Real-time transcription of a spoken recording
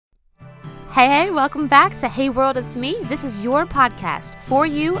Hey, welcome back to Hey World, It's Me. This is your podcast for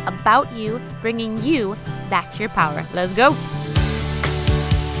you, about you, bringing you back to your power. Let's go.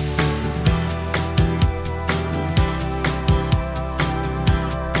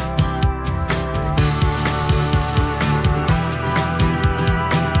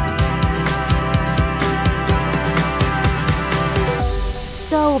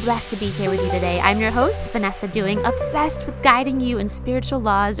 So blessed to be here with you today. I'm your host, Vanessa Doing, obsessed with guiding you in spiritual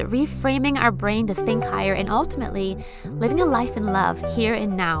laws, reframing our brain to think higher, and ultimately living a life in love here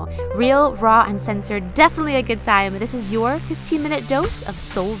and now. Real, raw, uncensored, definitely a good time. This is your 15-minute dose of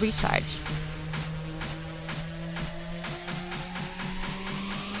soul recharge.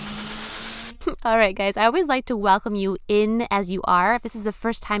 All right, guys, I always like to welcome you in as you are. If this is the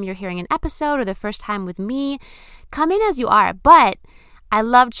first time you're hearing an episode or the first time with me, come in as you are. But I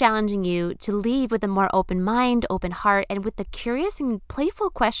love challenging you to leave with a more open mind, open heart, and with the curious and playful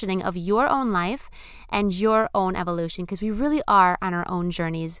questioning of your own life and your own evolution, because we really are on our own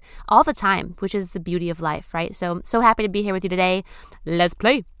journeys all the time, which is the beauty of life, right? So happy to be here with you today. Let's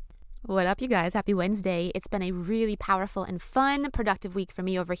play. What up, you guys? Happy Wednesday. It's been a really powerful and fun, productive week for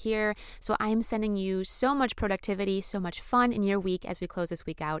me over here. So I'm sending you so much productivity, so much fun in your week as we close this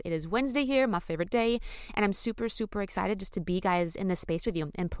week out. It is Wednesday here, my favorite day, and I'm super, super excited just to be, guys, in this space with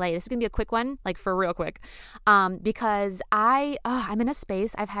you and play. This is going to be a quick one, like for real quick, because I'm in a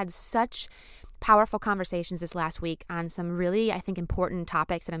space. I've had such powerful conversations this last week on some really, I think, important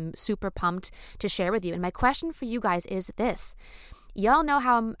topics that I'm super pumped to share with you. And my question for you guys is this. Y'all know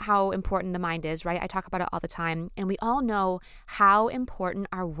how important the mind is, right? I talk about it all the time. And we all know how important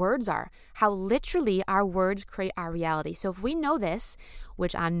our words are, how literally our words create our reality. So if we know this,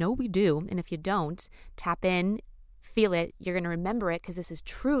 which I know we do, and if you don't, tap in, feel it, you're going to remember it because this is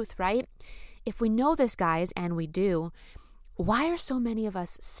truth, right? If we know this, guys, and we do, why are so many of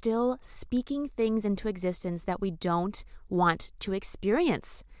us still speaking things into existence that we don't want to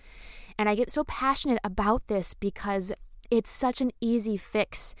experience? And I get so passionate about this because it's such an easy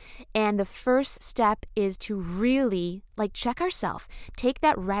fix. And the first step is to really check ourselves, take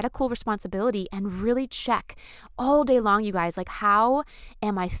that radical responsibility and really check all day long, you guys, how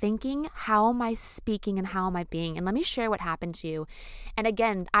am I thinking? How am I speaking? And how am I being? And let me share what happened to you. And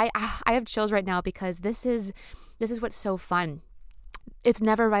again, I have chills right now because this is what's so fun. It's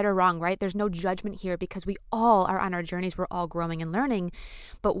never right or wrong, right? There's no judgment here because we all are on our journeys. We're all growing and learning.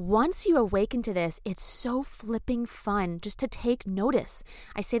 But once you awaken to this, it's so flipping fun just to take notice.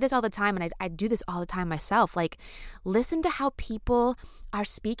 I say this all the time, and I do this all the time myself. Listen to how people are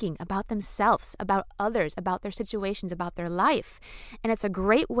speaking about themselves, about others, about their situations, about their life. And it's a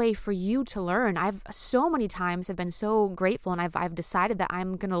great way for you to learn. I've so many times have been so grateful, and I've decided that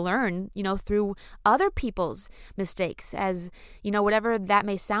I'm going to learn, through other people's mistakes. As, whatever that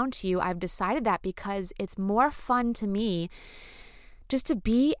may sound to you, I've decided that because it's more fun to me just to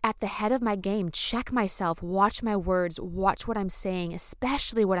be at the head of my game, check myself, watch my words, watch what I'm saying,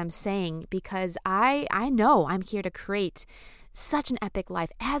 especially what I'm saying, because I know I'm here to create such an epic life,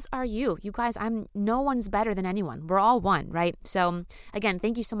 as are you. You guys, no one's better than anyone. We're all one, right? So again,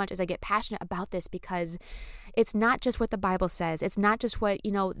 thank you so much as I get passionate about this because it's not just what the Bible says. It's not just what,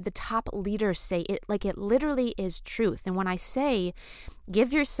 the top leaders say. It literally is truth. And when I say,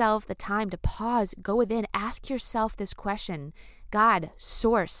 give yourself the time to pause, go within, ask yourself this question, God,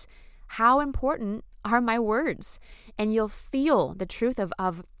 source, how important are my words? And you'll feel the truth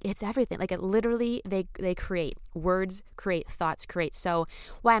of it's everything. It literally, they create. Words create, thoughts create. So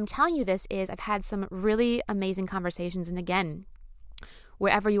why I'm telling you this is I've had some really amazing conversations. And again,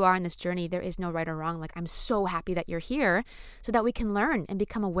 wherever you are in this journey, there is no right or wrong. I'm so happy that you're here so that we can learn and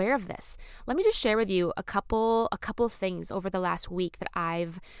become aware of this. Let me just share with you a couple things over the last week that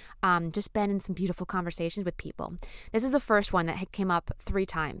I've just been in some beautiful conversations with people. This is the first one that came up 3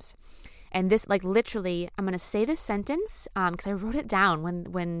 times. And this, literally, I'm going to say this sentence because I wrote it down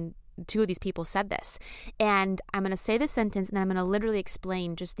when 2 of these people said this. And I'm going to say this sentence and then I'm going to literally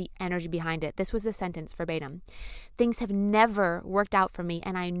explain just the energy behind it. This was the sentence verbatim. Things have never worked out for me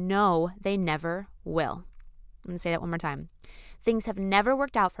and I know they never will. I'm going to say that one more time. Things have never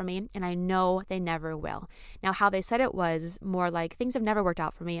worked out for me and I know they never will. Now, how they said it was more like things have never worked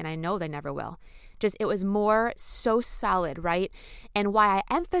out for me and I know they never will. It was more so solid, right? And why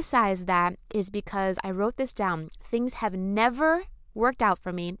I emphasize that is because I wrote this down. Things have never worked out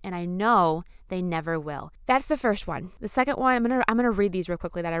for me and I know they never will. That's the first one. The second one, I'm gonna read these real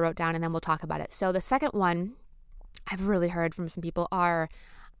quickly that I wrote down and then we'll talk about it. So the second one I've really heard from some people are,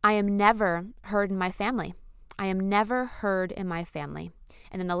 I am never heard in my family. I am never heard in my family.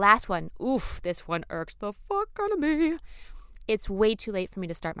 And then the last one, this one irks the fuck out of me, it's way too late for me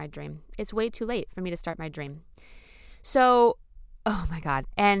to start my dream. It's way too late for me to start my dream. So, oh my God.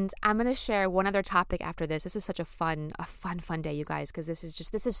 And I'm going to share one other topic after this. This is such a fun day, you guys, because this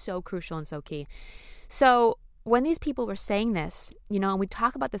is so crucial and so key. So when these people were saying this, and we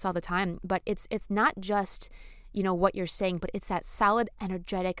talk about this all the time, but it's not just, what you're saying, but it's that solid,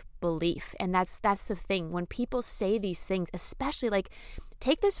 energetic belief. And that's the thing. When people say these things, especially like,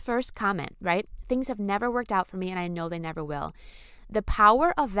 take this first comment, right? Things have never worked out for me and I know they never will. The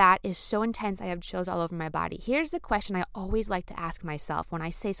power of that is so intense, I have chills all over my body. Here's the question I always like to ask myself when I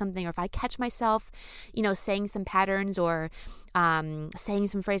say something, or if I catch myself, saying some patterns or saying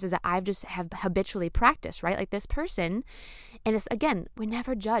some phrases that I've just have habitually practiced, right? Like this person. And it's, again, we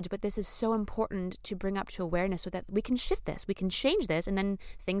never judge, but this is so important to bring up to awareness so that we can shift this, we can change this, and then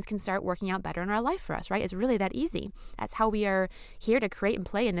things can start working out better in our life for us, right? It's really that easy. That's how we are here to create and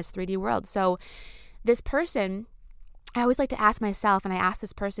play in this 3D world. So this person, I always like to ask myself, and I ask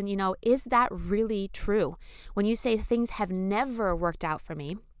this person, is that really true? When you say things have never worked out for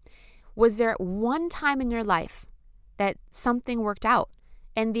me, was there one time in your life that something worked out?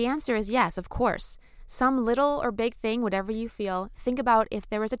 And the answer is yes, of course. Some little or big thing, whatever you feel, think about if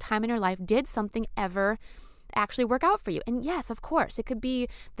there was a time in your life, did something ever actually work out for you? And yes, of course, it could be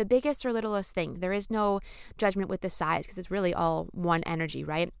the biggest or littlest thing. There is no judgment with the size because it's really all one energy,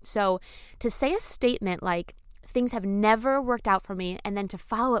 right? So to say a statement like, things have never worked out for me, and then to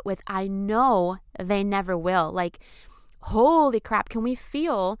follow it with, I know they never will. Like, holy crap, can we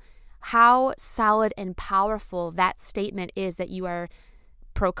feel how solid and powerful that statement is that you are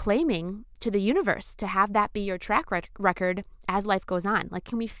proclaiming to the universe, to have that be your track record as life goes on? Like,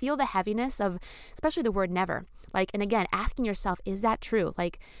 can we feel the heaviness of, especially the word never? Like, and again, asking yourself, is that true?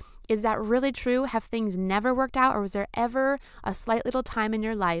 Like, is that really true? Have things never worked out? Or was there ever a slight little time in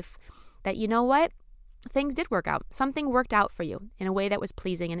your life that, you know what? Things did work out. Something worked out for you in a way that was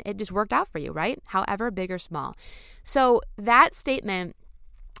pleasing, and it just worked out for you, right? However big or small. So that statement,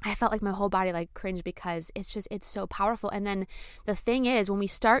 I felt like my whole body like cringed because it's so powerful. And then the thing is, when we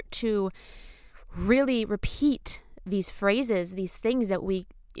start to really repeat these phrases, these things that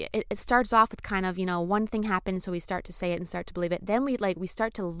it starts off with kind of, one thing happened, so we start to say it and start to believe it. Then we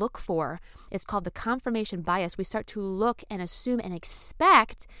start to look for, it's called the confirmation bias. We start to look and assume and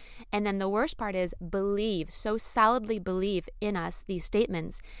expect. And then the worst part is believe, so solidly believe in us, these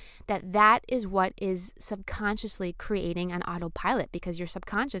statements, that is what is subconsciously creating an autopilot, because your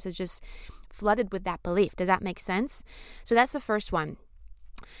subconscious is just flooded with that belief. Does that make sense? So that's the first one.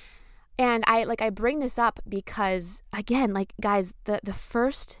 And I bring this up because, again, guys, the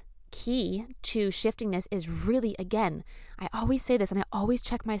first key to shifting this is really, again, I always say this and I always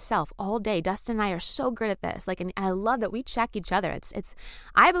check myself all day. Dustin and I are so good at this. And I love that we check each other. It's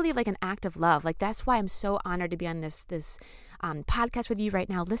I believe an act of love. That's why I'm so honored to be on this podcast with you right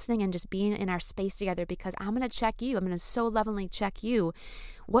now, listening and just being in our space together, because I'm going to check you. I'm going to so lovingly check you.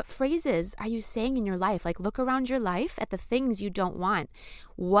 What phrases are you saying in your life? Look around your life at the things you don't want.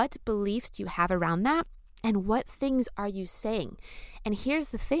 What beliefs do you have around that? And what things are you saying? And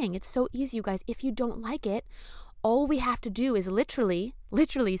here's the thing. It's so easy, you guys. If you don't like it, all we have to do is literally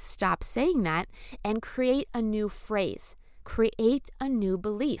stop saying that and create a new phrase, create a new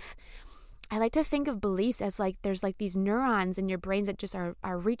belief. I like to think of beliefs as there's these neurons in your brains that just are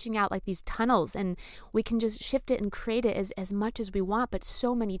reaching out like these tunnels, and we can just shift it and create it as much as we want. But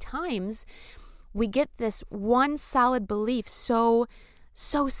so many times we get this one solid belief so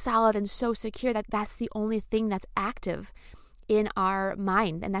solid and so secure that that's the only thing that's active in our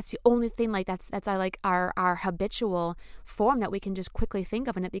mind, and that's the only thing that's our habitual form that we can just quickly think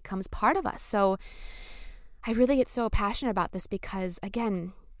of, and it becomes part of us. So I really get so passionate about this because,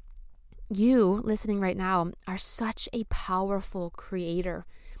 again, you listening right now are such a powerful creator.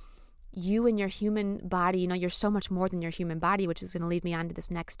 You and your human body, you're so much more than your human body, which is going to lead me on to this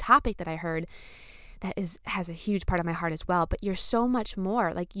next topic that I heard that has a huge part of my heart as well. But you're so much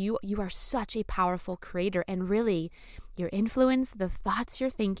more. You are such a powerful creator, and really your influence, the thoughts you're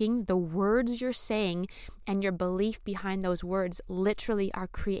thinking, the words you're saying, and your belief behind those words literally are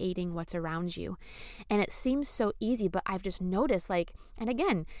creating what's around you. And it seems so easy, but I've just noticed, and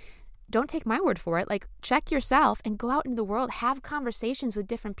again, don't take my word for it. Check yourself and go out into the world, have conversations with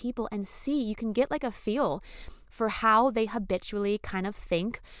different people, and see. You can get a feel for how they habitually kind of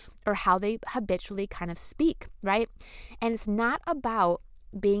think or how they habitually kind of speak, right? And it's not about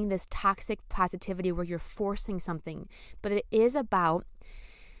being this toxic positivity where you're forcing something, but it is about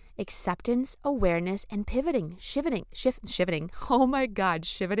acceptance, awareness, and pivoting, shifting. Oh my God,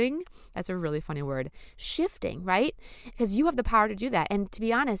 shifting. That's a really funny word. Shifting, right? Because you have the power to do that. And to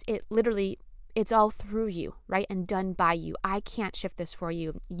be honest, it literally it's all through you, right? And done by you. I can't shift this for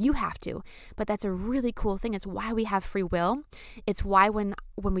you. You have to. But that's a really cool thing. It's why we have free will. It's why when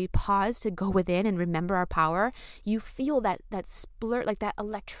we pause to go within and remember our power, you feel that splurt, like that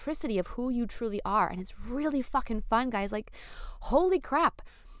electricity of who you truly are. And it's really fucking fun, guys. Like, holy crap.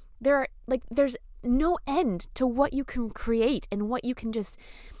 There's no end to what you can create and what you can just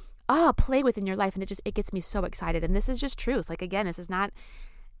play with in your life. And it gets me so excited. And this is just truth. Like, again, this is not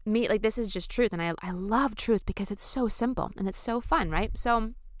me, like, this is just truth. And I love truth because it's so simple and it's so fun, right?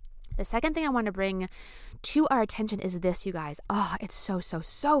 So the second thing I want to bring to our attention is this, you guys. Oh, it's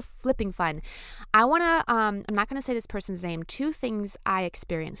so flipping fun. I'm not going to say this person's name. 2 things I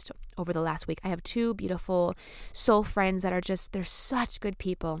experienced over the last week. I have 2 beautiful soul friends that are they're such good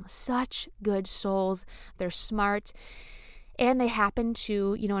people, such good souls. They're smart. And they happen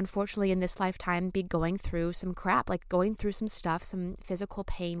to, unfortunately in this lifetime be going through some crap, like going through some stuff, some physical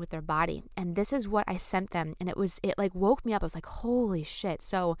pain with their body. And this is what I sent them. And it like woke me up. I was like, holy shit.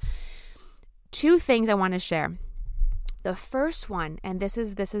 So 2 things I want to share. The first one, and this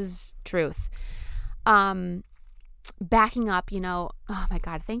is truth. Backing up, oh my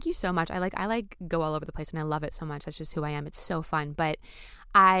God, thank you so much. I go all over the place and I love it so much. That's just who I am. It's so fun. But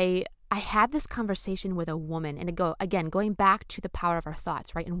I had this conversation with a woman, and going back to the power of our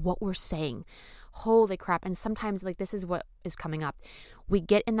thoughts, right? And what we're saying. Holy crap. And sometimes, like, this is what is coming up. We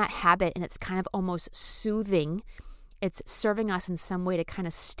get in that habit and it's kind of almost soothing. It's serving us in some way to kind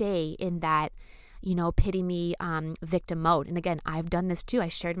of stay in that, pity me victim mode. And again, I've done this too. I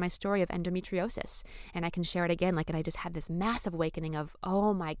shared my story of endometriosis, and I can share it again. And I just had this massive awakening of,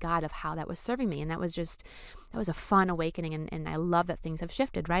 oh my God, of how that was serving me. And that was a fun awakening. And I love that things have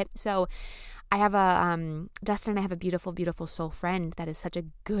shifted, right? So I have Dustin and I have a beautiful, beautiful soul friend that is such a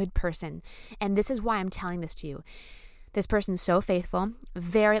good person. And this is why I'm telling this to you. This person's so faithful,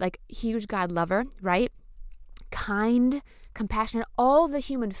 very huge God lover, right? Kind, compassionate, all the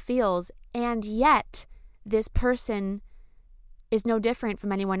human feels, and yet this person is no different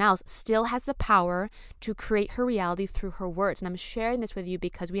from anyone else, still has the power to create her reality through her words. And I'm sharing this with you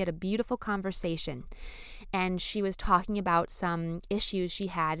because we had a beautiful conversation, and she was talking about some issues she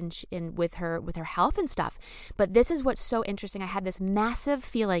had with her health and stuff. But this is what's so interesting. I had this massive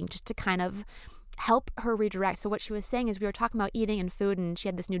feeling just to kind of help her redirect. So what she was saying is, we were talking about eating and food, and she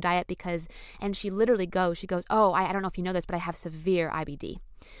had this new diet and she literally goes, oh, I don't know if you know this, but I have severe IBD,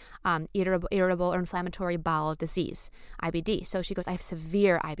 irritable or inflammatory bowel disease, IBD. So she goes, I have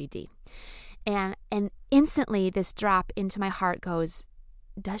severe IBD. And instantly this drop into my heart goes,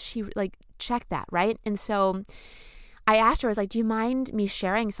 does she check that, right? And so I asked her, I was like, do you mind me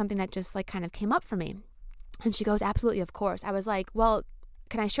sharing something that just kind of came up for me? And she goes, absolutely, of course. I was like, well,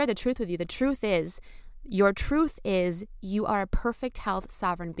 can I share the truth with you? The truth is, your truth is you are a perfect health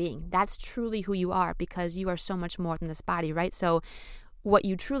sovereign being. That's truly who you are, because you are so much more than this body, right? So what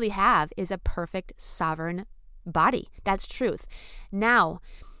you truly have is a perfect sovereign body. That's truth. Now,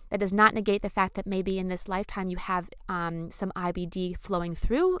 that does not negate the fact that maybe in this lifetime you have some IBD flowing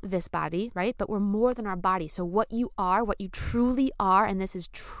through this body, right? But we're more than our body. So what you truly are, and this is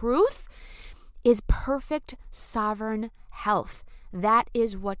truth, is perfect sovereign health. That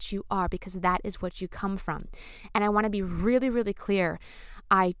is what you are, because that is what you come from. And I want to be really, really clear.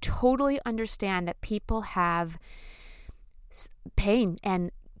 I totally understand that people have pain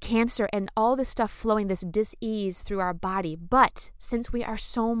and cancer and all this stuff flowing, this dis-ease through our body. But since we are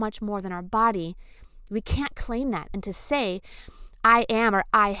so much more than our body, we can't claim that. And to say, I am or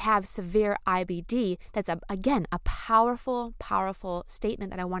I have severe IBD, that's again a powerful, powerful statement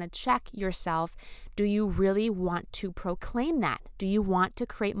that I want to check yourself. Do you really want to proclaim that? Do you want to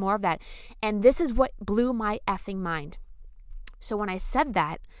create more of that? And this is what blew my effing mind. So when I said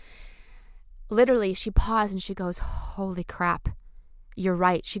that, literally she paused and she goes, holy crap, you're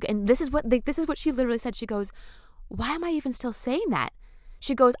right. And this is what she literally said. She goes, why am I even still saying that?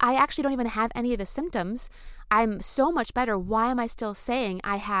 She goes, I actually don't even have any of the symptoms. I'm so much better. Why am I still saying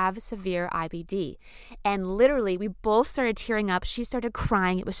I have severe IBD? And literally, we both started tearing up. She started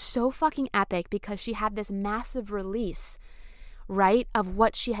crying. It was so fucking epic because she had this massive release, right, of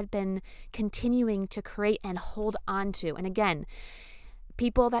what she had been continuing to create and hold on to. And again,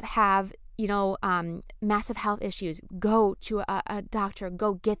 people that have massive health issues, go to a doctor,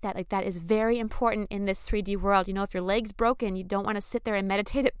 go get that. That is very important in this 3D world. If your leg's broken, you don't want to sit there and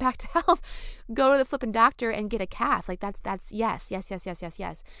meditate it back to health. Go to the flipping doctor and get a cast. That's yes.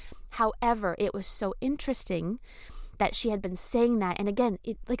 However, it was so interesting that she had been saying that. And again,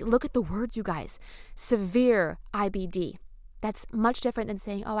 look at the words, you guys. Severe IBD. That's much different than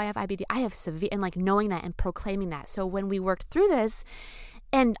saying, oh, I have IBD. I have severe, and knowing that and proclaiming that. So when we worked through this,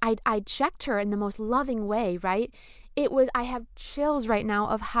 And I checked her in the most loving way, right? I have chills right now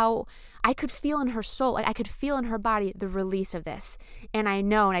of how I could feel in her soul, like I could feel in her body the release of this. And I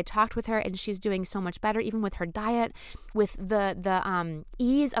know, and I talked with her, and she's doing so much better, even with her diet, with the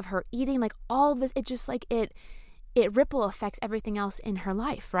ease of her eating, like all this, it just like it ripple affects everything else in her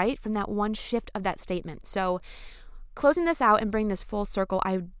life, right? From that one shift of that statement. So closing this out and bring this full circle,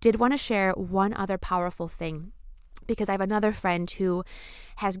 I did want to share one other powerful thing, because I have another friend who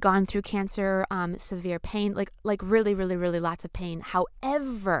has gone through cancer, severe pain, like really, really, really lots of pain.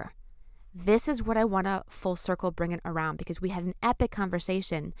 However, this is what I want to full circle bring it around, because we had an epic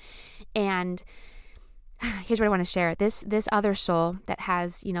conversation. And here's what I want to share. This other soul that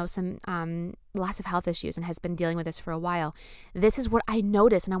has, some lots of health issues and has been dealing with this for a while. This is what I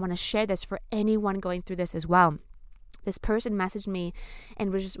noticed, and I want to share this for anyone going through this as well. This person messaged me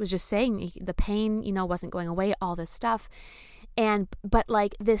and was just saying the pain, wasn't going away, all this stuff. But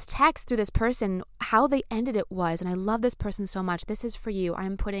like this text through this person, how they ended it was, and I love this person so much. This is for you.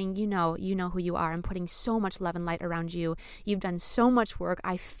 I'm putting, you know who you are. I'm putting so much love and light around you. You've done so much work.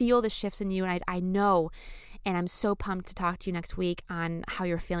 I feel the shifts in you, and I know, and I'm so pumped to talk to you next week on how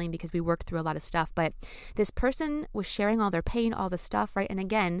you're feeling, because we worked through a lot of stuff. But this person was sharing all their pain, all the stuff, right? And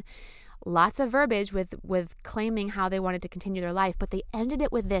again, lots of verbiage with claiming how they wanted to continue their life, but they ended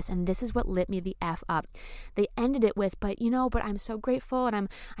it with this, and this is what lit me the F up. They ended it with, but I'm so grateful, and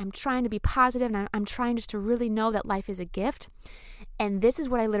I'm trying to be positive, and I'm trying just to really know that life is a gift. And this is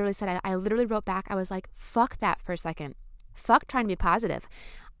what I literally said. I literally wrote back, I was like, fuck that for a second. Fuck trying to be positive.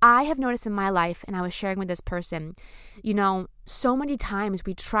 I have noticed in my life, and I was sharing with this person, so many times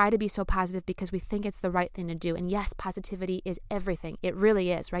we try to be so positive because we think it's the right thing to do. And yes, positivity is everything. It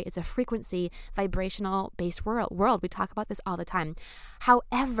really is, right? It's a frequency, vibrational based world. We talk about this all the time.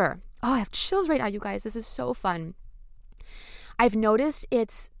 However, I have chills right now, you guys. This is so fun. I've noticed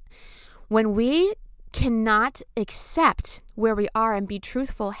it's when we cannot accept where we are and be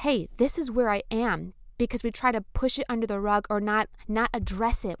truthful. Hey, this is where I am. Because we try to push it under the rug or not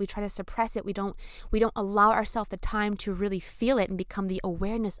address it. We try to suppress it. We don't allow ourselves the time to really feel it and become the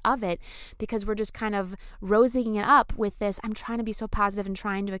awareness of it, because we're just kind of rosing it up with this, I'm trying to be so positive and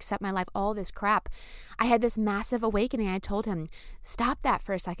trying to accept my life, all this crap. I had this massive awakening. I told him, stop that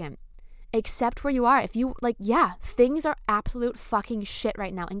for a second. Accept where you are. If you things are absolute fucking shit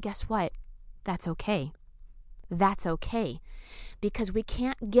right now. And guess what? That's okay. That's okay. Because we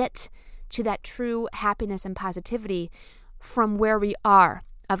can't get to that true happiness and positivity from where we are,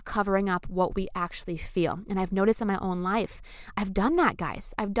 of covering up what we actually feel. And I've noticed in my own life, I've done that,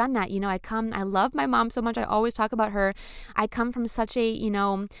 guys. I've done that. I love my mom so much. I always talk about her. I come from such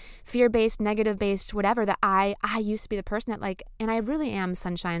a, fear-based, negative-based, whatever, that I used to be the person that and I really am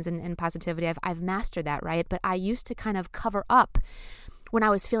sunshines and positivity. I've mastered that, right? But I used to kind of cover up when I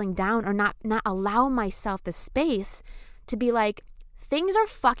was feeling down, or not allow myself the space to be like, things are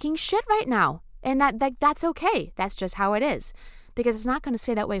fucking shit right now. And that's okay. That's just how it is. Because it's not going to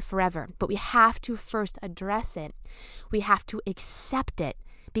stay that way forever. But we have to first address it. We have to accept it.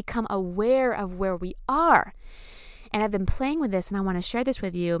 Become aware of where we are. And I've been playing with this, and I want to share this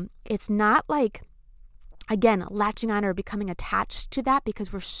with you. It's not like, again, latching on or becoming attached to that,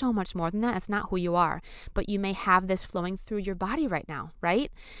 because we're so much more than that. It's not who you are. But you may have this flowing through your body right now,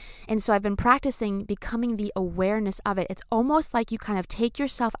 right? And so I've been practicing becoming the awareness of it. It's almost like you kind of take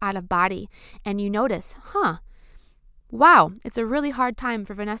yourself out of body and you notice, wow, it's a really hard time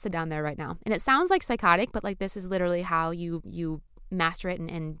for Vanessa down there right now. And it sounds like psychotic, but this is literally how you master it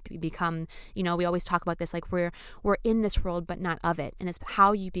and become, we always talk about this, we're in this world, but not of it. And it's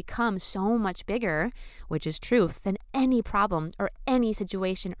how you become so much bigger, which is truth, than any problem or any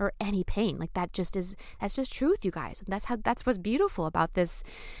situation or any pain. That's just truth, you guys. And that's what's beautiful about this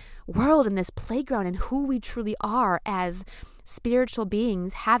world and this playground and who we truly are as spiritual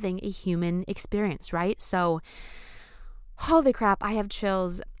beings having a human experience, right? So, holy crap, I have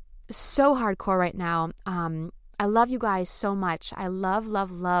chills so hardcore right now. I love you guys so much. I love,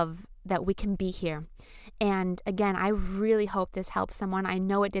 love, love that we can be here. And again, I really hope this helps someone. I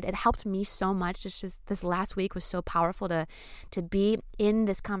know it did. It helped me so much. Just this last week was so powerful to be in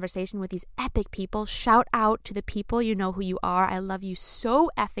this conversation with these epic people. Shout out to the people. You know who you are. I love you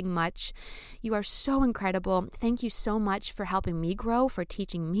so effing much. You are so incredible. Thank you so much for helping me grow, for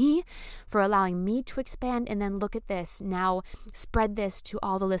teaching me, for allowing me to expand. And then look at this. Now spread this to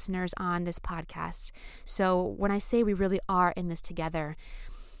all the listeners on this podcast. So when I say we really are in this together,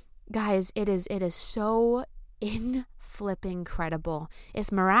 guys, it is so flipping credible.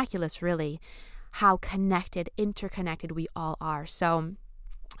 It's miraculous, really, how interconnected we all are. So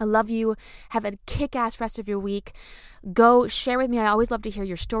I love you. Have a kick-ass rest of your week. Go share with me. I always love to hear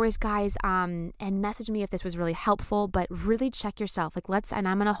your stories, guys, and message me if this was really helpful, but really check yourself. And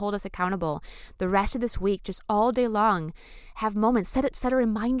I'm going to hold us accountable the rest of this week, just all day long. Have moments. Set a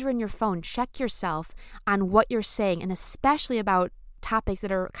reminder in your phone. Check yourself on what you're saying, and especially about topics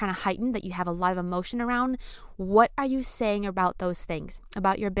that are kind of heightened, that you have a lot of emotion around. What are you saying about those things?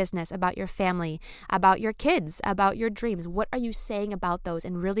 About your business, about your family, about your kids, about your dreams? What are you saying about those?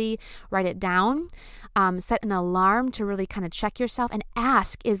 And really write it down. Set an alarm to really kind of check yourself and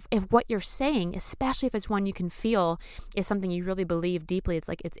ask if what you're saying, especially if it's one you can feel is something you really believe deeply, it's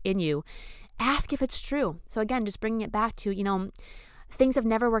like it's in you. Ask if it's true. So again, just bringing it back to, things have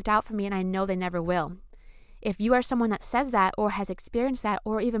never worked out for me and I know they never will. If you are someone that says that or has experienced that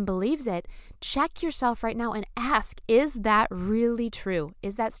or even believes it, check yourself right now and ask, is that really true?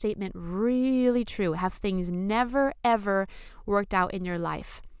 Is that statement really true? Have things never, ever worked out in your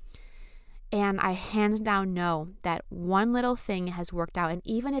life? And I hands down know that one little thing has worked out. And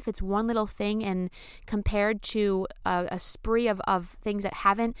even if it's one little thing and compared to a spree of things that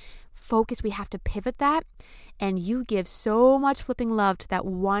haven't, we have to pivot that. And you give so much flipping love to that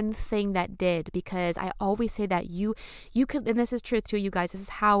one thing that did, because I always say that you could, and this is truth too, you guys, this is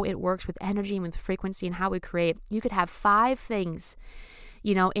how it works with energy and with frequency and how we create. You could have 5 things,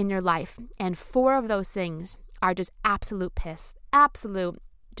 in your life, and 4 of those things are just absolute piss, absolute,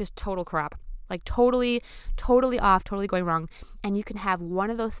 just total crap, like totally off, totally going wrong. And you can have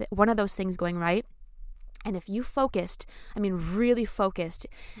one of those things going right. And if you really focused,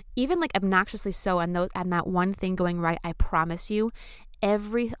 even like obnoxiously so on that one thing going right, I promise you,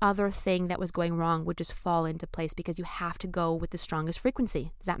 every other thing that was going wrong would just fall into place, because you have to go with the strongest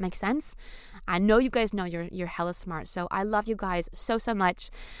frequency. Does that make sense? I know you guys know you're hella smart. So I love you guys so much.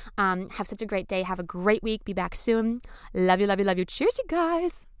 Have such a great day. Have a great week. Be back soon. Love you, love you, love you. Cheers, you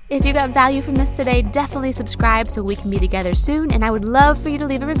guys. If you got value from this today, definitely subscribe so we can be together soon. And I would love for you to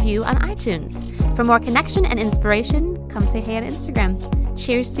leave a review on iTunes. For more connection and inspiration, come say hey on Instagram.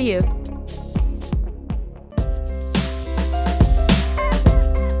 Cheers to you.